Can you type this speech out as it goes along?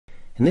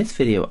In this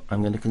video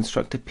I'm going to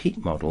construct a peak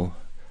model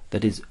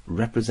that is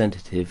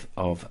representative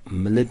of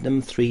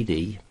molybdenum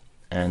 3D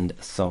and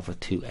sulfur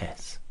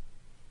 2s.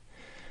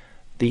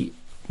 The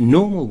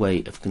normal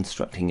way of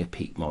constructing a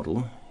peak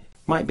model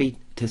might be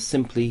to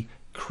simply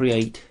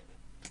create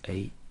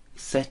a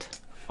set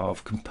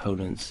of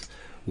components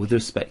with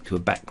respect to a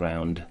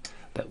background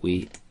that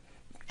we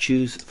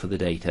choose for the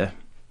data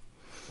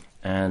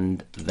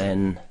and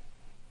then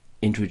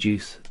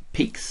introduce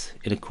peaks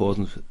in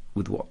accordance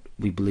with what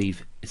we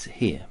believe is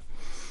here.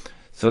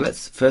 So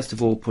let's first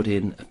of all put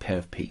in a pair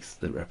of peaks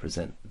that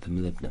represent the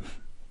molybdenum.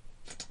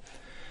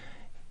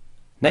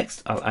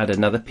 Next I'll add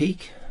another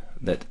peak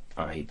that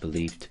I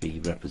believe to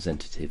be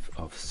representative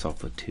of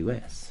sulfur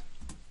 2s.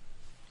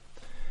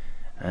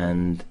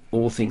 And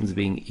all things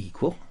being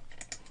equal,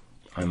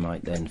 I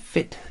might then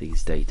fit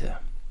these data.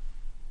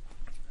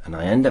 And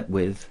I end up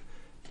with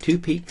two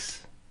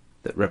peaks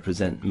that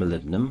represent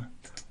molybdenum.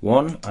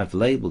 One I've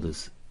labelled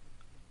as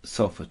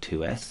sulfur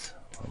 2s.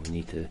 Well, we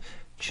need to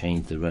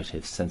change the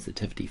relative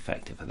sensitivity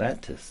factor for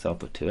that to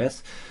sulfur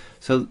 2s.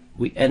 So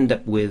we end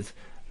up with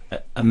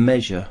a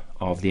measure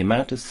of the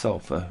amount of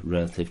sulfur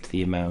relative to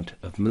the amount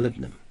of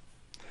molybdenum.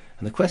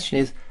 And the question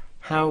is,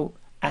 how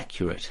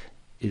accurate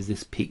is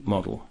this peak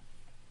model?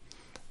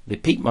 The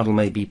peak model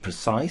may be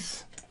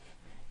precise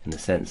in the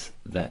sense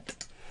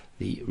that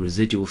the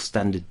residual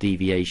standard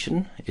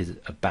deviation is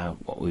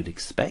about what we would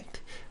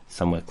expect,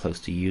 somewhere close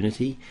to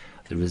unity.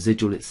 The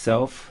residual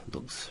itself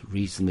looks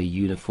reasonably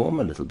uniform,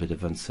 a little bit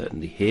of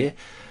uncertainty here,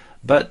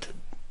 but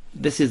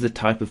this is the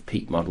type of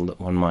peak model that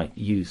one might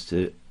use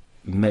to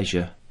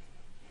measure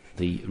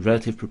the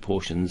relative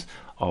proportions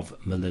of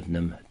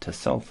molybdenum to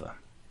sulfur.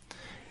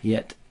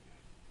 Yet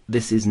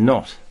this is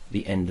not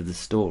the end of the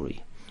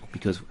story,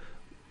 because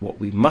what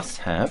we must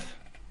have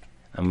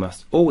and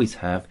must always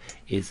have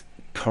is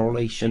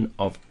correlation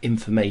of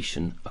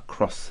information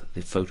across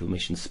the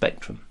photoemission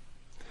spectrum.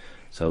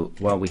 So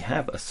while we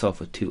have a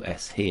sulfur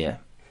 2s here,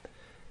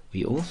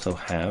 we also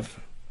have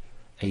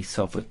a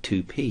sulfur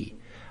 2p,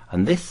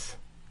 and this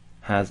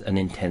has an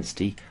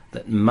intensity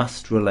that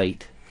must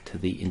relate to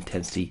the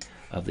intensity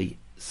of the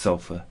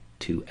sulfur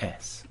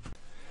 2s.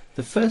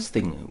 The first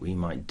thing that we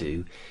might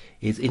do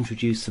is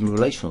introduce some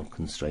relational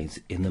constraints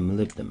in the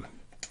molybdenum.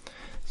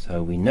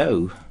 So we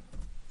know,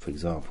 for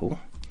example,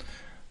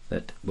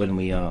 that when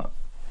we are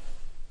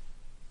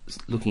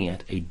looking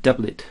at a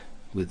doublet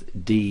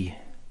with D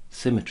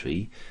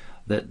symmetry,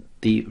 that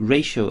the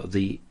ratio of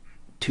the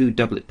two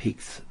doublet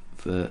peaks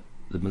for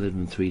the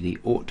molybdenum 3D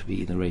ought to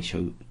be in the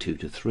ratio 2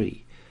 to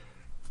 3.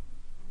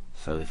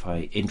 So if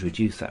I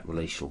introduce that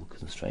relational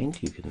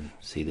constraint, you can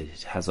see that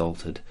it has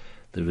altered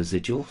the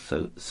residual,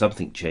 so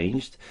something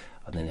changed,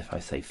 and then if I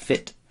say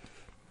fit,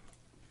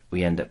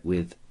 we end up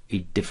with a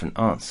different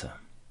answer.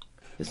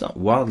 It's not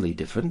wildly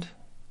different,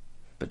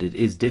 but it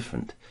is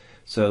different.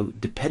 So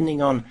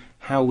depending on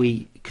how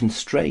we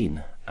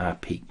constrain our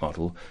peak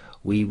model,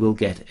 we will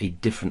get a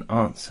different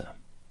answer.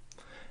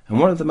 And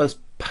one of the most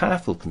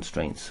powerful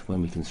constraints when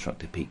we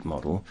construct a peak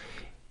model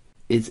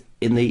is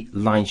in the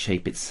line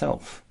shape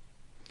itself.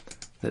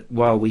 That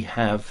while we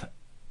have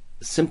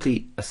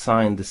simply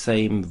assigned the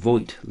same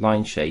Voigt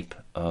line shape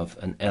of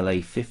an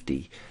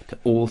LA50 to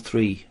all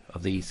three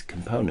of these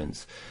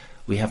components,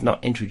 we have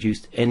not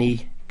introduced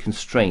any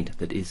constraint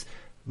that is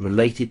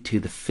related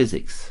to the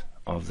physics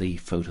of the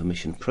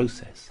photoemission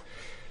process.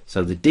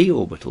 So the d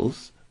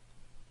orbitals,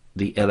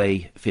 the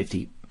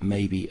LA50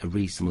 may be a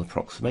reasonable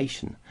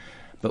approximation,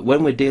 but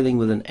when we're dealing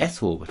with an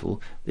s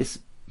orbital, this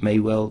may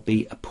well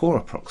be a poor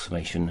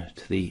approximation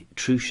to the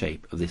true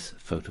shape of this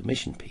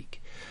photoemission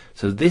peak.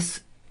 So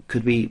this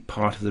could be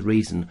part of the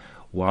reason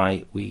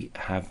why we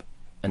have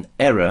an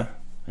error,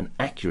 an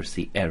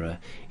accuracy error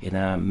in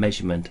our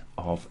measurement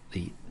of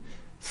the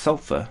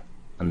sulfur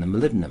and the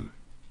molybdenum.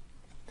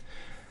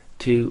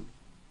 To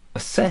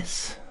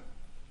assess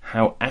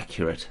how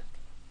accurate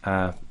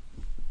our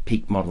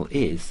peak model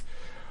is,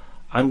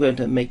 I'm going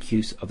to make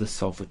use of the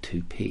sulfur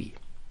 2p.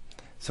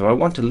 So I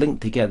want to link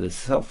together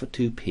sulfur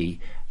 2p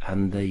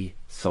and the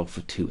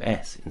sulfur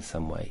 2s in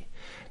some way.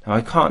 Now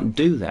I can't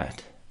do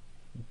that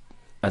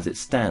as it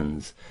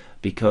stands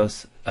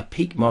because a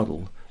peak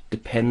model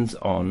depends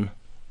on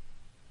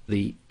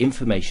the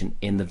information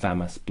in the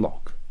VAMAS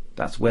block.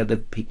 That's where the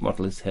peak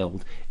model is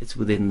held. It's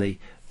within the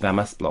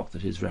VAMAS block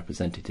that is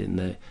represented in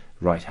the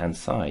right hand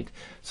side.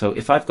 So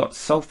if I've got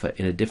sulfur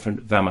in a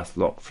different VAMAS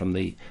block from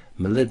the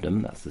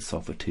molybdenum, that's the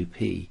sulfur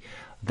 2p,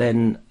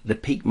 then the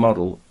peak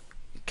model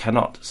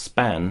cannot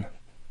span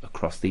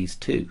across these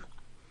two.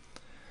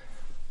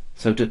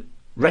 So to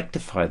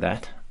rectify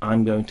that,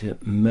 I'm going to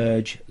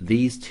merge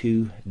these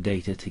two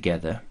data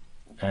together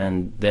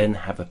and then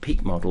have a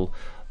peak model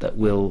that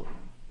will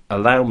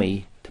allow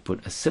me to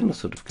put a similar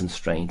sort of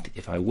constraint,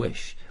 if I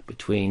wish,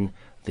 between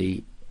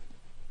the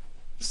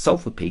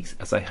sulfur peaks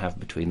as I have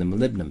between the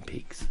molybdenum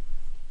peaks.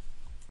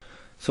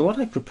 So what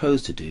I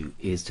propose to do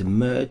is to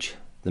merge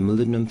the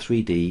molybdenum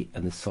 3D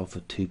and the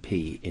sulfur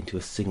 2p into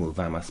a single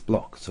VAMAS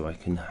block so I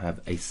can have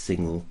a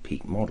single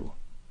peak model.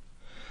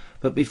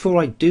 But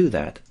before I do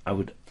that, I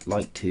would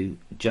like to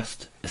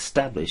just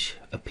establish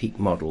a peak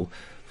model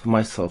for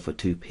my sulfur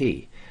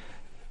 2p.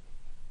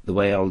 The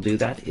way I'll do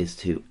that is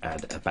to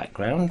add a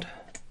background,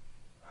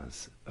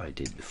 as I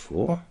did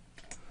before.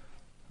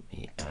 Let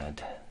me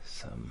add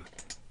some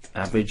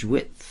average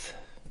width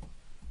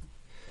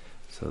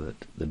so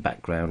that the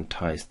background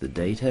ties the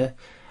data,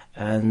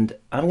 and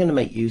I'm going to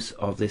make use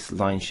of this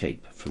line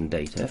shape from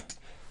data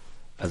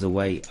as a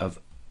way of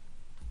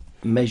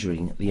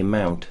measuring the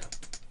amount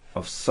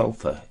of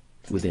sulfur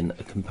within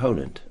a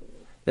component.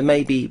 There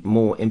may be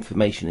more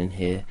information in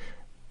here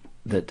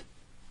that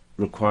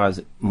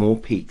requires more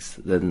peaks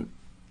than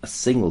a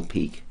single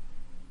peak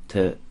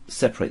to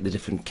separate the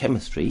different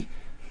chemistry.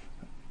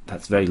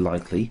 That's very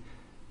likely,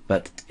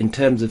 but in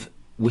terms of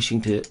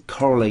wishing to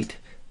correlate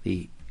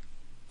the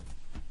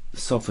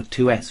sulfur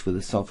 2s with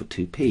the sulfur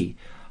 2p,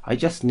 I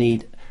just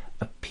need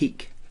a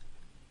peak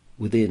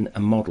within a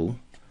model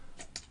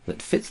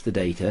that fits the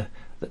data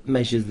that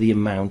measures the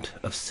amount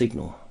of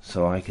signal,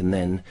 so I can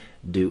then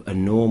do a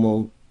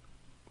normal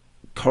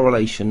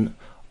correlation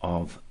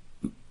of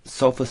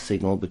sulfur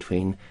signal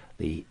between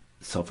the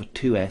sulfur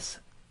 2s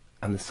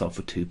and the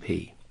sulfur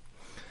 2p.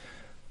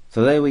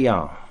 So there we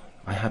are.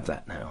 I have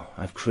that now.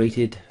 I've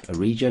created a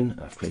region,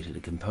 I've created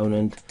a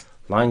component,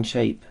 line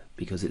shape,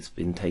 because it's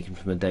been taken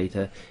from the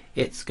data.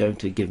 It's going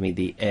to give me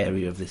the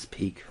area of this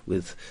peak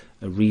with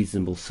a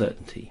reasonable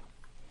certainty.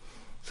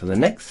 So the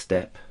next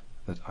step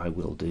that I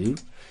will do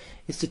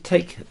is to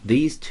take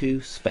these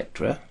two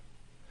spectra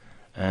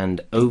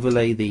and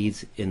overlay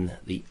these in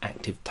the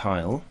active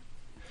tile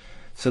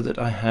so that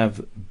I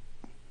have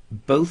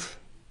both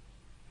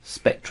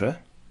spectra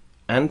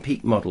and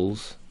peak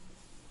models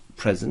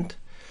present.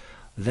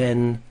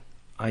 Then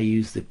I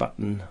use the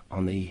button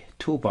on the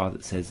toolbar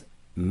that says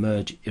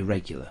Merge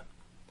Irregular.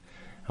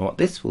 And what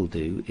this will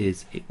do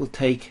is it will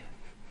take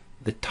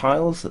the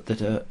tiles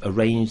that are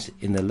arranged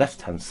in the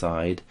left hand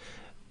side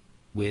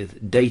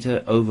with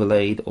data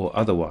overlaid or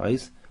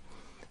otherwise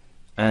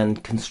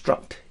and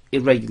construct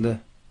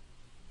irregular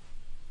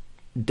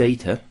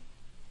data,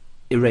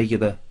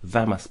 irregular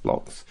VAMAS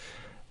blocks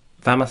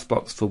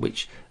for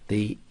which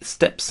the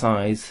step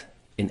size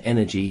in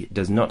energy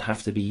does not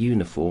have to be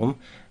uniform.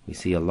 We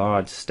see a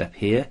large step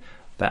here.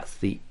 That's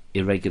the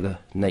irregular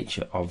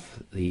nature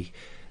of the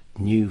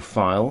new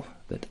file,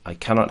 that I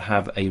cannot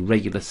have a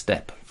regular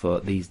step for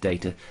these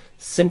data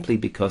simply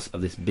because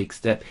of this big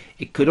step.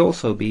 It could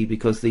also be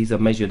because these are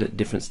measured at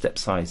different step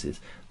sizes.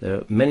 There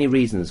are many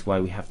reasons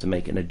why we have to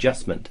make an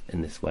adjustment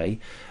in this way,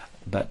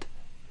 but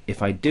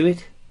if I do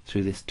it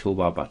through this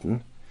toolbar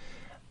button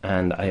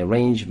and I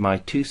arrange my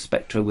two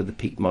spectra with the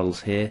peak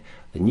models here,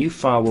 the new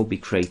file will be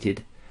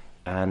created,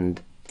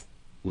 and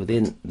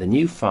within the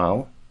new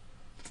file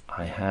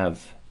I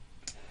have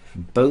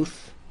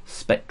both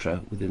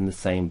spectra within the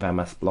same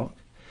VAMAS block,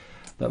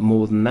 but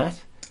more than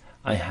that,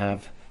 I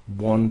have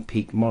one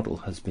peak model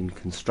has been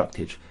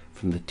constructed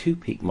from the two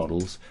peak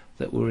models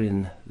that were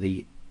in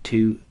the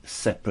two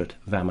separate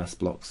VAMAS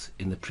blocks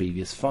in the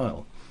previous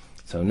file.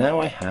 So now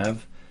I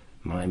have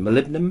my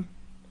molybdenum,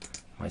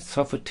 my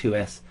sulfur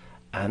 2s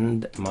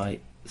and my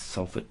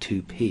sulfur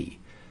 2p.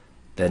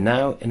 They're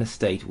now in a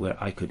state where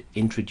I could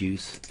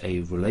introduce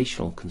a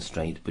relational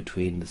constraint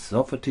between the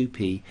sulfur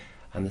 2p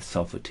and the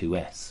sulfur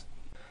 2s.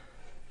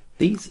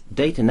 These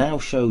data now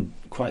show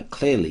quite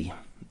clearly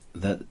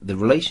that the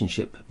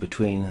relationship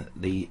between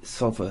the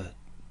sulfur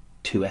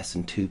 2s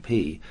and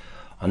 2p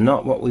are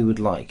not what we would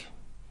like.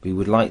 We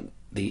would like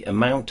the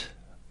amount,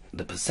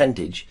 the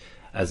percentage,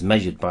 as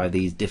measured by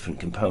these different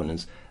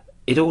components.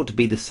 It ought to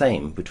be the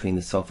same between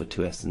the sulfur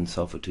 2s and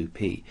sulfur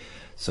 2p.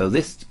 So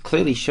this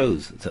clearly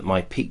shows that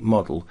my peak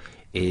model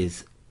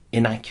is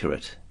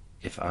inaccurate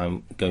if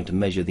I'm going to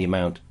measure the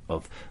amount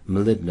of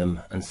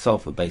molybdenum and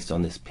sulfur based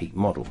on this peak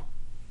model.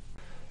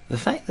 The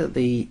fact that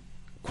the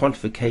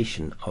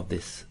quantification of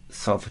this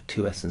sulfur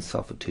 2s and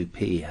sulfur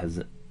 2p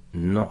has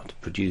not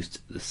produced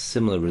the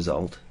similar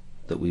result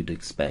that we'd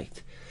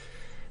expect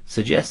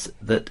suggests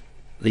that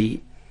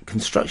the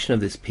construction of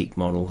this peak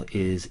model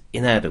is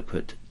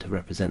inadequate to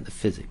represent the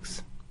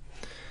physics.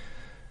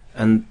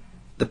 And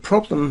the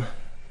problem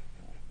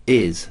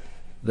is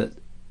that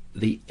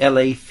the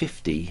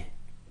LA50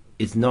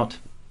 is not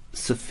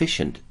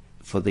sufficient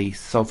for the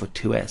sulfur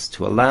 2s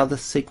to allow the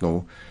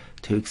signal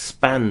to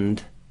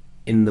expand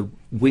in the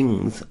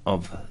wings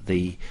of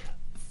the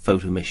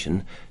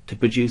photoemission to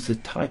produce a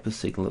type of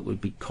signal that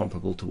would be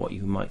comparable to what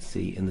you might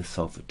see in the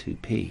sulfur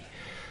 2p.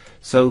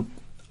 So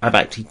I've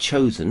actually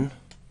chosen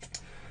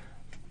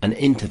an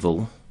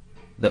interval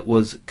that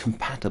was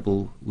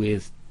compatible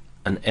with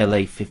an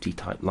LA50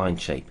 type line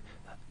shape.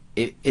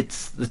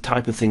 It's the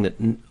type of thing that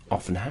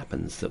often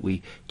happens, that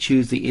we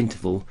choose the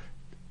interval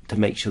to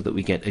make sure that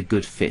we get a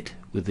good fit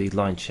with the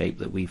line shape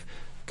that we've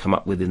come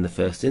up with in the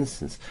first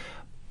instance.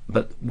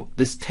 But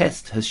this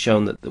test has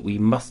shown that we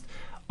must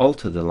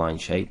alter the line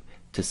shape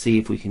to see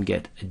if we can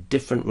get a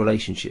different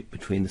relationship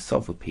between the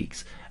sulfur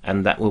peaks,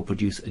 and that will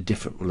produce a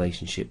different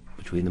relationship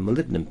between the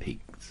molybdenum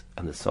peaks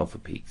and the sulfur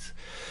peaks.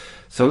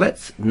 So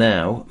let's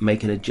now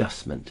make an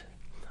adjustment.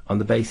 on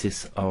the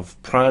basis of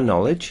prior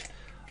knowledge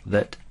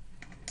that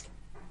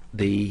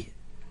the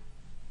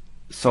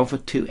sulfur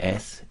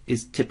 2s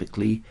is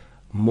typically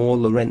more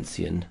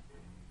Lorentzian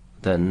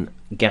than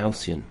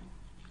Gaussian.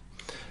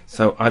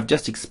 So I've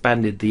just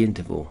expanded the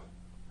interval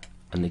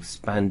and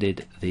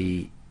expanded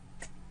the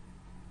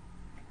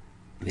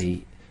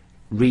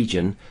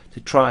region to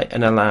try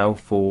and allow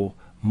for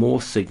more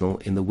signal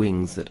in the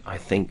wings that I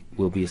think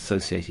will be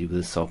associated with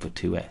the sulfur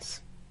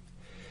 2s.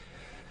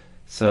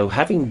 So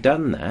having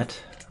done that,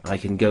 I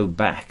can go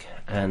back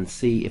and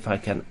see if I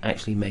can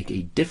actually make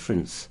a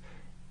difference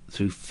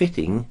through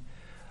fitting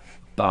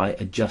by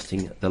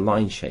adjusting the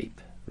line shape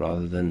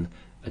rather than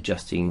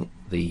adjusting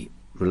the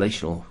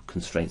relational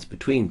constraints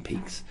between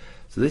peaks.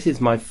 So this is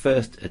my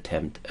first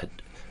attempt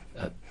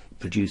at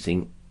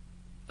producing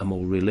a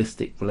more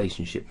realistic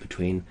relationship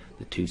between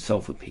the two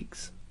sulfur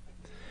peaks.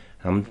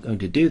 I'm going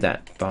to do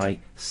that by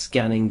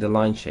scanning the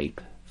line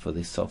shape for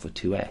this sulfur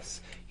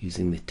 2s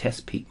using the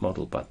test peak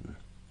model button.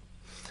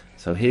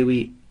 So here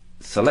we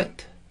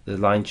select the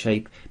line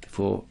shape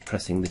before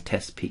pressing the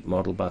test peak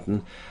model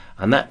button,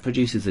 and that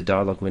produces a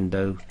dialog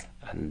window,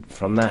 and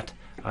from that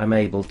I'm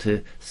able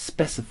to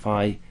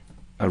specify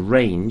a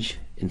range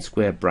in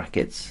square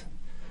brackets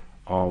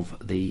of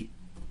the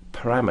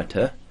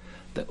parameter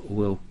that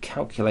will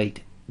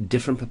calculate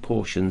different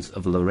proportions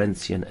of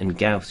Lorentzian and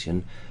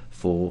Gaussian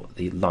for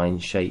the line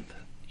shape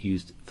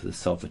used for the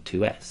sulfur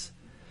 2s.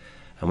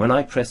 And when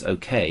I press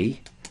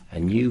OK, a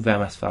new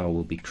VAMAS file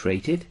will be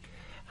created,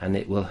 and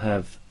it will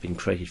have been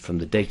created from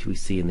the data we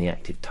see in the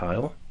active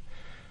tile,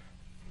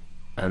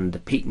 and the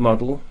peak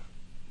model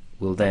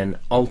will then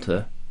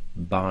alter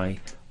by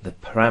the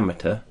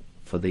parameter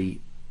for the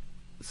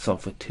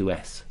sulfur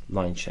 2s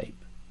line shape.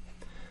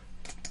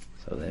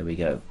 So there we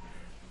go.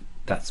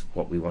 That's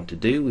what we want to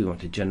do. We want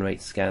to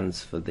generate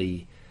scans for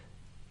the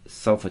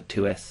sulfur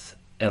 2s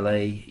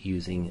LA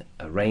using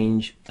a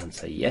range and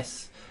say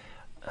yes,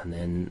 and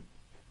then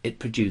it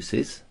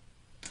produces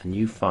a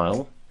new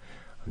file.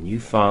 A new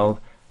file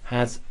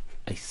has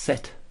a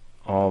set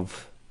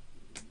of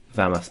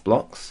VAMAS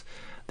blocks.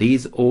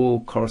 These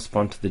all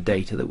correspond to the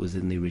data that was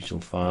in the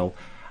original file,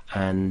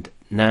 and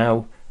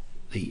now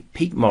the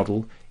peak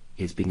model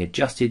is being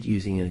adjusted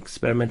using an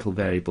experimental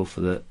variable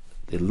for the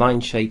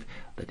line shape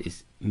that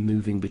is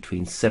moving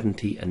between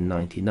 70 and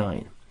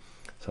 99.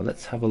 So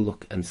let's have a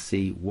look and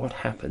see what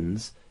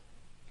happens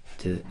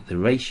to the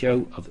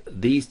ratio of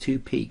these two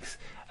peaks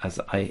as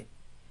I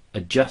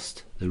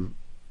adjust the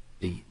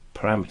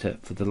parameter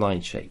for the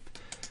line shape.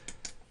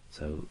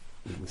 So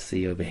we can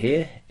see over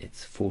here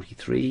it's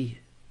 43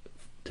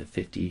 to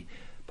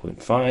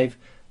 50.5.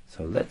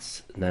 So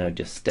let's now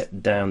just step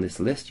down this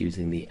list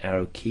using the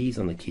arrow keys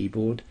on the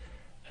keyboard,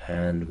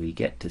 and we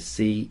get to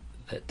see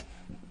that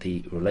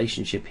the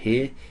relationship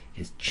here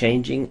is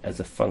changing as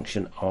a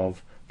function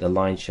of the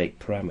line shape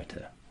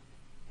parameter.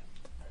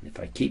 And if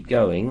I keep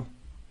going,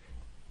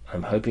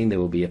 I'm hoping there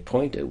will be a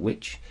point at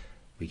which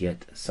we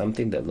get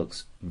something that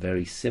looks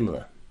very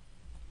similar,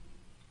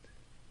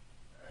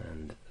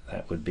 and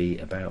that would be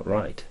about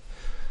right.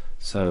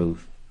 So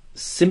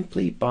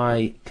simply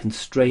by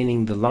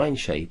constraining the line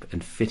shape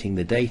and fitting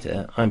the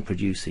data, I'm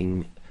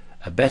producing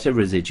a better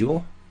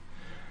residual,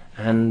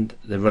 and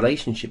the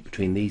relationship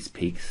between these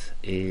peaks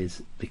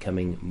is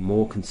becoming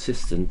more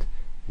consistent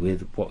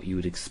with what you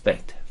would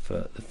expect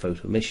for the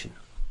photo emission.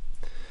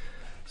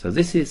 So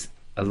this is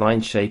a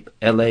line shape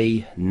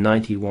LA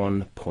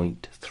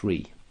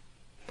 91.3.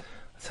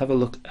 Let's have a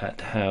look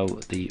at how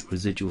the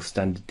residual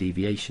standard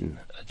deviation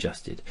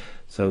adjusted.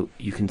 So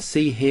you can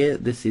see here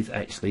this is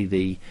actually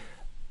the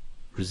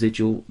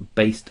residual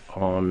based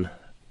on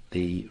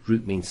the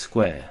root mean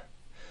square.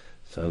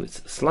 So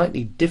it's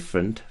slightly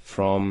different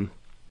from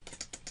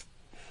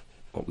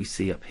what we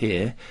see up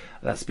here.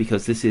 That's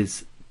because this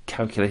is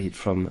calculated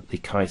from the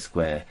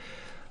chi-square.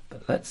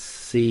 But let's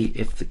see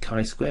if the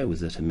chi-square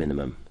was at a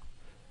minimum.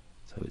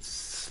 So it's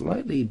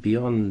slightly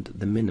beyond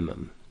the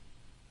minimum.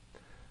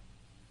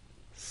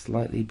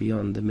 Slightly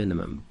beyond the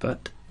minimum,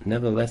 but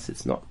nevertheless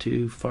it's not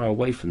too far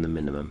away from the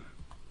minimum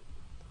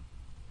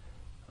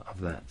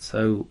of that.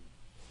 So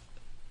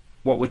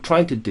what we're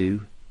trying to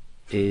do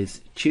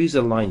is choose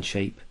a line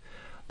shape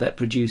that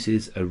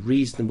produces a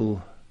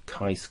reasonable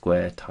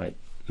chi-square type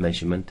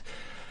measurement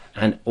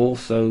and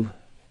also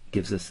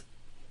gives us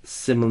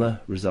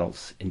similar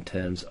results in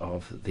terms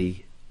of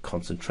the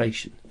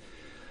concentration.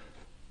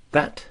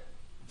 That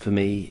for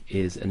me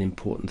is an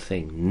important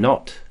thing,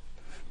 not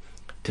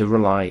to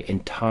rely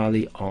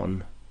entirely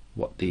on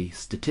what the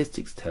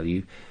statistics tell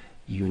you.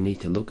 You need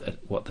to look at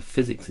what the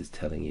physics is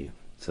telling you.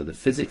 So the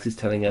physics is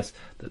telling us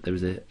that there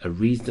is a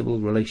reasonable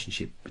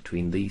relationship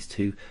between these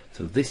two.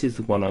 So this is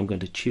the one I'm going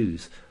to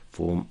choose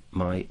for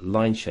my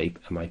line shape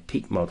and my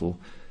peak model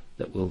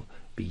that will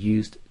be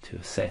used to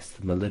assess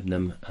the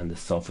molybdenum and the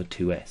sulfur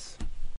 2s.